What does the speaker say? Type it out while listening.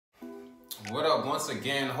What up? Once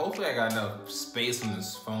again, hopefully I got enough space on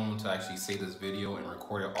this phone to actually save this video and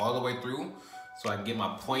record it all the way through so I can get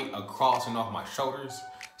my point across and off my shoulders.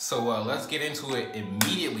 So let's get into it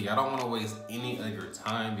immediately. I don't want to waste any of your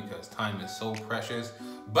time because time is so precious.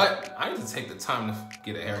 But I need to take the time to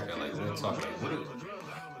get a haircut. Like, real talk. Like,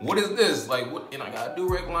 what is this? Like, what? And I got a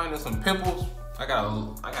do-rag line and some pimples. I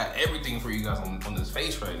got everything for you guys on this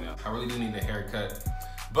face right now. I really do need a haircut.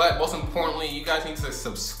 But most importantly, you guys need to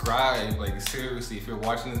subscribe. Like, seriously, if you're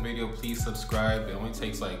watching this video, please subscribe. It only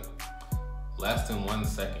takes like less than 1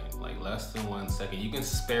 second. Like less than 1 second. You can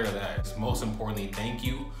spare that. Most importantly, thank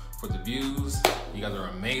you for the views. You guys are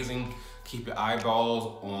amazing. Keep your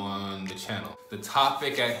eyeballs on the channel. The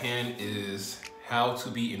topic at hand is how to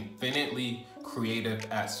be infinitely creative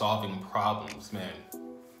at solving problems. Man,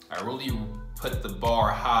 I really put the bar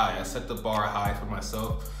high. I set the bar high for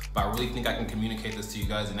myself, but I really think I can communicate this to you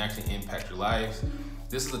guys and actually impact your lives.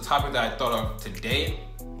 This is the topic that I thought of today,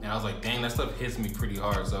 and I was like, dang, that stuff hits me pretty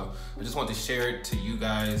hard. So I just want to share it to you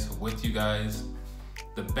guys, with you guys,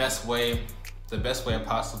 the best way I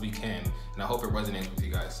possibly can. And I hope it resonates with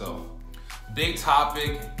you guys. So big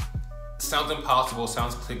topic, sounds impossible,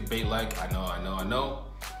 sounds clickbait-like, I know.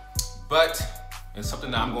 But it's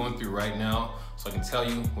something that I'm going through right now. So I can tell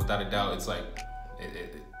you without a doubt, it's like,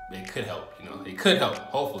 it could help, you know? It could help,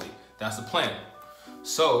 hopefully. That's the plan.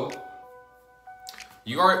 So,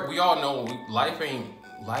 we all know life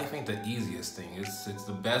ain't the easiest thing. It's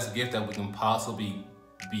the best gift that we can possibly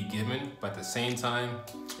be given, but at the same time,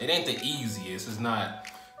 it ain't the easiest. It's not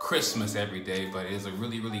Christmas every day, but it is a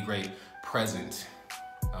really, really great present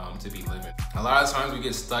to be living. A lot of times we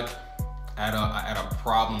get stuck at a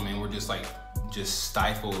problem and we're just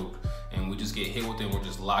stifled, and we just get hit with it and we're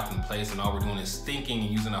just locked in place, and all we're doing is thinking and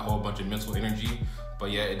using a whole bunch of mental energy,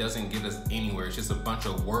 but yeah, it doesn't get us anywhere. It's just a bunch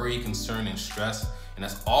of worry, concern, and stress, and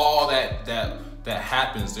that's all that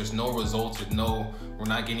happens. There's no results, we're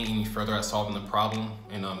not getting any further at solving the problem,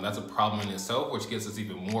 and that's a problem in itself, which gets us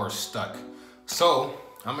even more stuck. So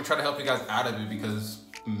I'm gonna try to help you guys out of it, because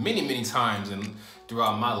many times and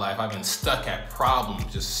throughout my life, I've been stuck at problems,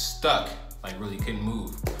 just stuck, like really couldn't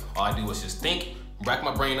move. All I do was just think, rack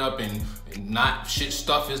my brain up, and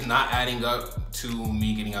stuff is not adding up to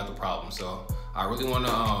me getting out the problem. So I really want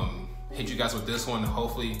to hit you guys with this one.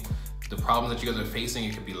 Hopefully the problems that you guys are facing,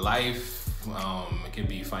 it could be life, it could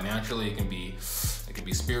be financially, it can be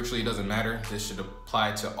spiritually, it doesn't matter. This should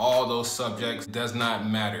apply to all those subjects. It does not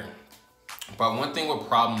matter. But one thing with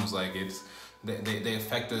problems, like they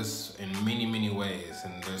affect us in many ways,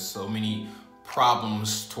 and there's so many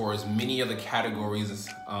problems towards many of the categories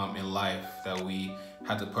in life that we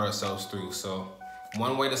have to put ourselves through. So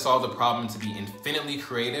one way to solve the problem, to be infinitely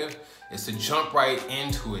creative, is to jump right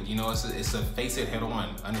into it. You know, it's to face it head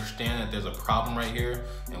on. Understand that there's a problem right here,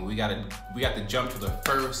 and we got to jump to the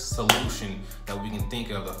first solution that we can think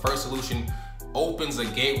of. The first solution opens a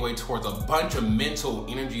gateway towards a bunch of mental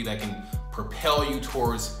energy that can propel you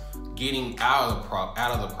towards getting out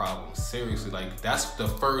of the problem. Seriously, like that's the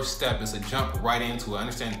first step, is to jump right into it.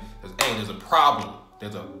 Understand, there's a problem.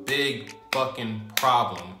 There's a big fucking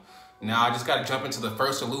problem. Now I just gotta jump into the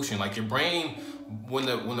first solution. Like your brain, when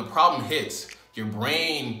the problem hits, your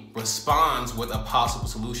brain responds with a possible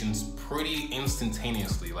solutions pretty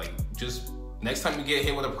instantaneously. Like, just next time you get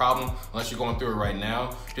hit with a problem, unless you're going through it right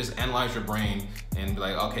now, just analyze your brain and be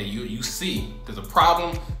like, okay, you see there's a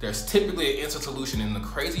problem, there's typically an instant solution. And the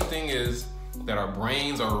crazy thing is that our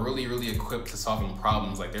brains are really equipped to solving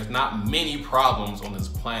problems. Like, there's not many problems on this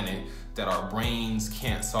planet that our brains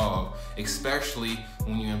can't solve, especially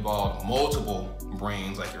when you involve multiple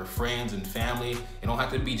brains, like your friends and family. It don't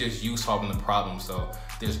have to be just you solving the problem. So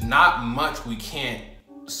there's not much we can't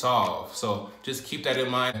solve. So just keep that in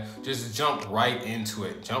mind. Just jump right into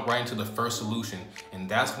it. Jump right into the first solution. And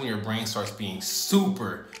that's when your brain starts being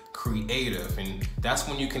super creative. And that's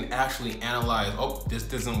when you can actually analyze, oh, this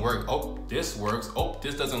doesn't work. Oh, this works. Oh,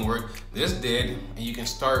 this doesn't work. This did. And you can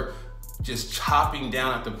start just chopping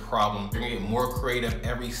down at the problem. You're gonna get more creative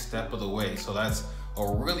every step of the way. So that's a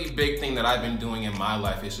really big thing that I've been doing in my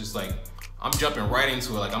life. It's just like, I'm jumping right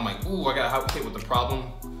into it. Like, I'm like, ooh, I got hit with the problem.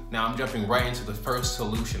 Now I'm jumping right into the first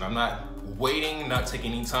solution. I'm not waiting, not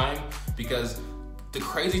taking any time, because the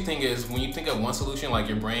crazy thing is when you think of one solution, like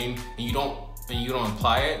your brain, and you don't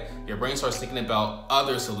apply it, your brain starts thinking about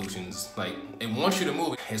other solutions. Like, it wants you to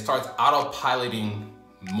move. It starts autopiloting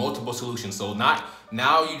multiple solutions. So not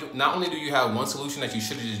only do you have one solution that you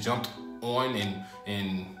should have just jumped on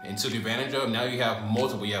and took advantage of, now you have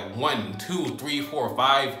multiple. You have 1, 2, 3, 4,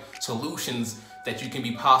 5 solutions that you can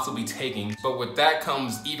be possibly taking. But with that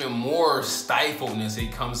comes even more stifledness.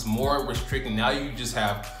 It comes more restricting. Now you just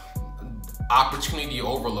have opportunity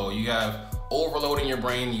overload. You have overload in your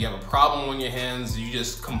brain, you have a problem on your hands, you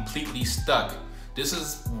just completely stuck. This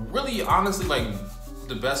is really honestly like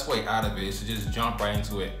the best way out of it is to just jump right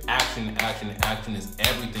into it. Action, action, action is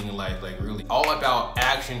everything in life. Like really all about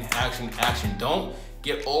action, action, action. Don't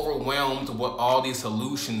get overwhelmed with all these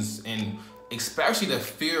solutions, and especially the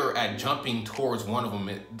fear at jumping towards one of them.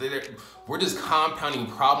 We're just compounding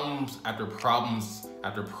problems after problems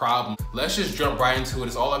after problem. Let's just jump right into it.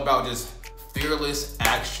 It's all about just fearless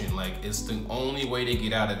action. Like it's the only way to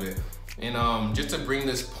get out of it. And just to bring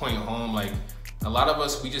this point home, like a lot of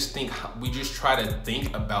us, we just try to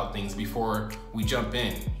think about things before we jump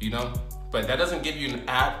in, you know? But that doesn't give you an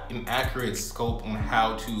accurate scope on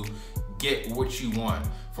how to get what you want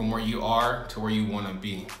from where you are to where you want to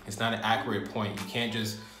be. It's not an accurate point. You can't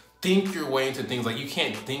just think your way into things. Like you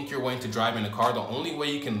can't think your way into driving a car. The only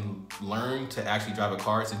way you can learn to actually drive a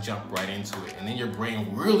car is to jump right into it. And then your brain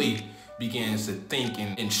really begins to think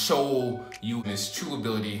and show you in its true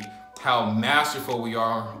ability how masterful we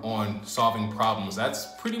are on solving problems.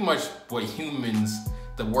 That's pretty much what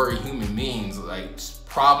the word human means. Like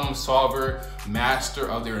problem solver, master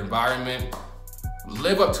of their environment.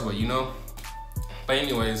 Live up to it, you know? But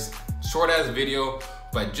anyways, short ass video,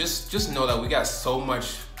 but just know that we got so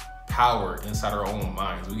much power inside our own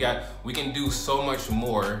minds. We can do so much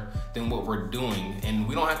more than what we're doing, and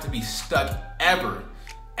we don't have to be stuck ever.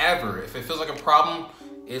 If it feels like a problem,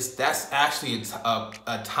 that's actually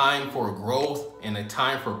a time for growth and a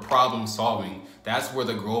time for problem solving. That's where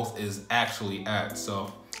the growth is actually at.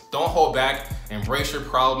 So don't hold back, embrace your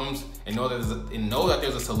problems, and know that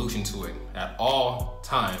there's a solution to it at all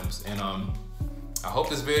times. And I hope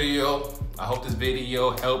this video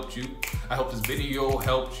helped you. I hope this video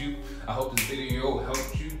helped you. I hope this video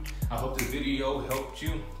helped you. I hope this video helped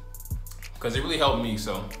you, because it really helped me.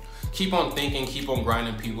 So keep on thinking, keep on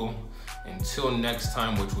grinding, people. Until next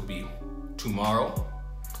time, which will be tomorrow,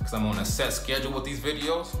 because I'm on a set schedule with these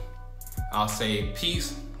videos. I'll say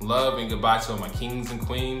peace, love, and goodbye to all my kings and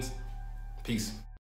queens. Peace.